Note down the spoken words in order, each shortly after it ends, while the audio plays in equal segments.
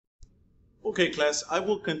Okay, class, I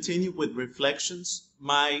will continue with reflections.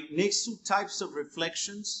 My next two types of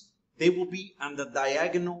reflections, they will be on the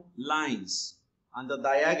diagonal lines, on the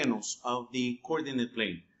diagonals of the coordinate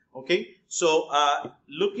plane. Okay, so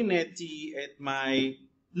looking at red,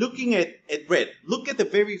 look at the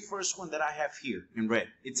very first one that I have here in red.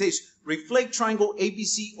 It says reflect triangle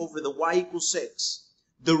ABC over the y equals x.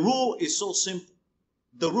 The rule is so simple.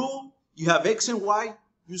 The rule, you have x and y,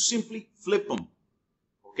 you simply flip them.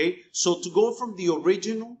 Okay, so to go from the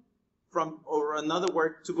original, or another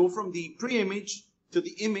word, to go from the pre-image to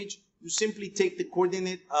the image, you simply take the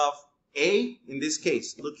coordinate of A, in this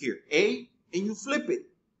case, look here, A, and you flip it.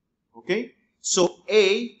 Okay, so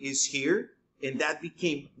A is here, and that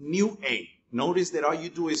became new A. Notice that all you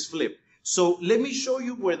do is flip. So let me show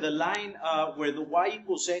you where the line, where the y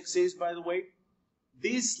equals x is, by the way.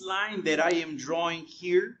 This line that I am drawing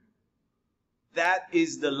here, that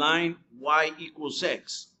is the line y equals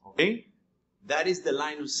x, okay? That is the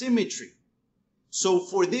line of symmetry. So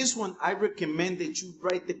for this one, I recommend that you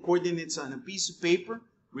write the coordinates on a piece of paper,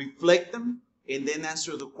 reflect them, and then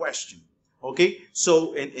answer the question, okay?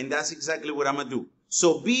 So, and that's exactly what I'm gonna do.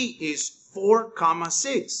 So B is 4,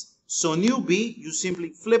 6. So new B, you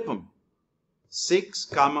simply flip them. 6,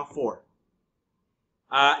 4.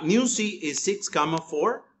 New C is 6,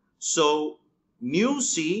 4. So new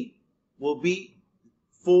C will be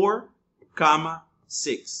 4,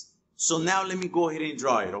 6. So now let me go ahead and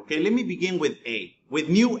draw it, okay? Let me begin with A, with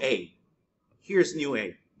new A. Here's new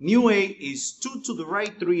A. New A is 2 to the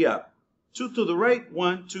right, 3 up. 2 to the right,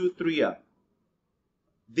 1, 2, 3 up.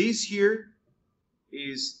 This here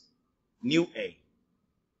is new A.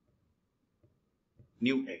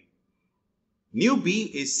 New A. New B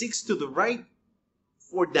is 6 to the right,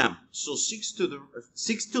 4 down. So 6 to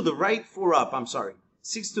the right, 4 up. I'm sorry.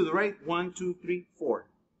 6 to the right, 1, 2, 3, 4.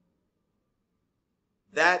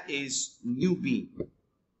 That is new B.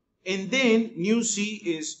 And then new C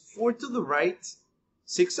is 4 to the right,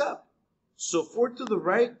 6 up. So 4 to the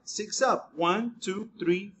right, 6 up. 1, 2,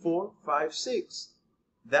 3, 4, 5, 6.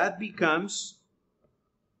 That becomes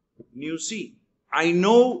new C. I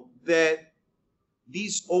know that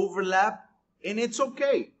these overlap, and it's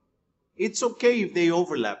okay. It's okay if they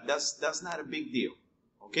overlap. That's not a big deal.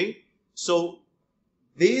 Okay? So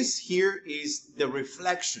this here is the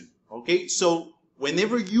reflection. Okay? So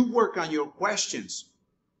whenever you work on your questions,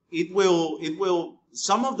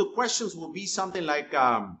 some of the questions will be something like,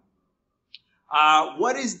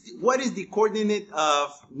 what is the coordinate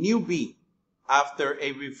of new B after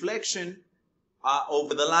a reflection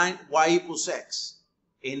over the line y equals x?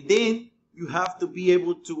 And then you have to be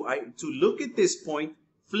able to look at this point,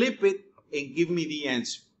 flip it, and give me the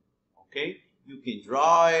answer. Okay? You can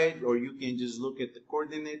draw it, or you can just look at the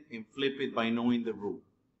coordinate and flip it by knowing the rule.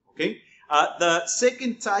 Okay? The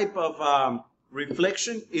second type of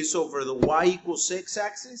reflection is over the y equals x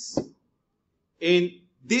axis. And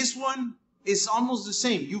this one is almost the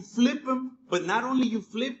same. You flip them, but not only you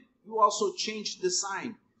flip, you also change the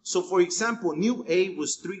sign. So for example, new A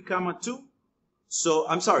was 3, 2. So,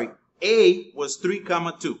 I'm sorry, A was 3,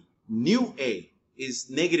 2. New A is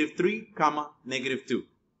 -3, -2.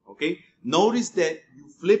 Okay? Notice that you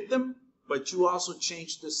flip them, but you also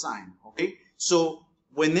change the sign. Okay? So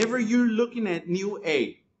whenever you're looking at new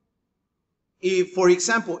A, if, for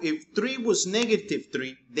example, if 3 was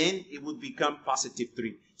 -3, then it would become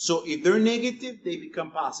 +3. So if they're negative, they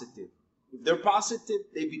become positive. If they're positive,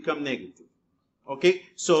 they become negative. Okay?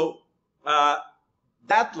 So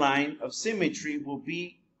that line of symmetry will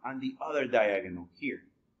be on the other diagonal here.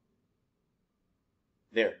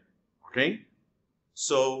 There. Okay?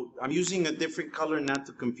 So I'm using a different color not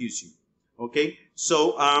to confuse you. Okay?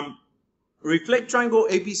 So reflect triangle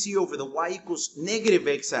ABC over the y equals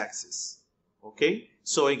 -x axis. Okay?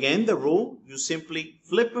 So again, the rule, you simply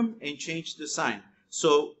flip them and change the sign.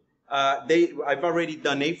 So I've already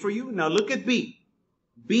done A for you. Now look at B.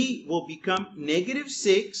 B will become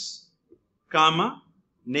 -6,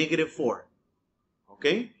 -4.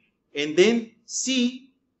 Okay? And then C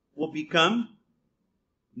will become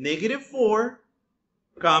 -4,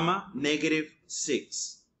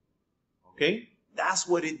 -6. Okay? That's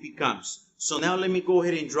what it becomes. So now let me go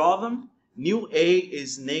ahead and draw them. New A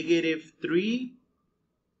is -3.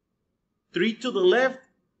 3 to the left,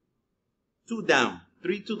 2 down.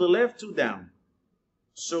 3 to the left, 2 down.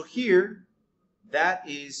 So here, that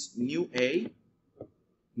is new A.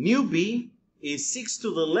 New B is 6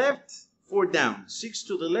 to the left, 4 down. 6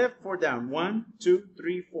 to the left, 4 down. 1, 2,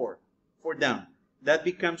 3, 4. 4 down. That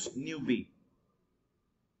becomes new B.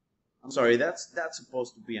 I'm sorry, that's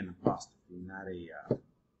supposed to be an apostrophe, not a,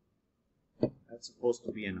 that's supposed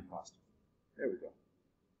to be an apostrophe. There we go.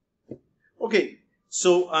 Okay,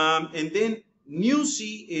 so and then mu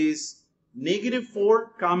c is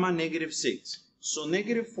 -4, comma, -6. So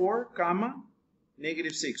 -4, comma,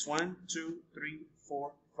 -6. 1, 2, 3,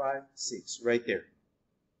 4, 5, 6. Right there.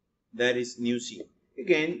 That is mu c.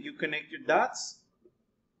 Again, you connect your dots,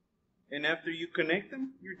 and after you connect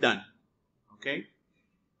them, you're done. Okay?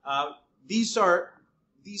 These are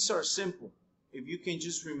simple. If you can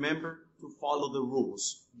just remember to follow the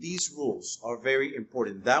rules. These rules are very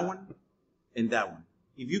important. That one and that one.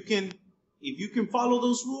 If you can follow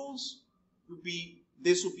those rules,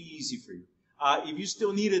 this will be easy for you. If you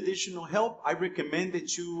still need additional help, I recommend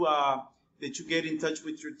that you get in touch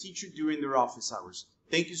with your teacher during their office hours.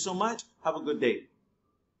 Thank you so much. Have a good day.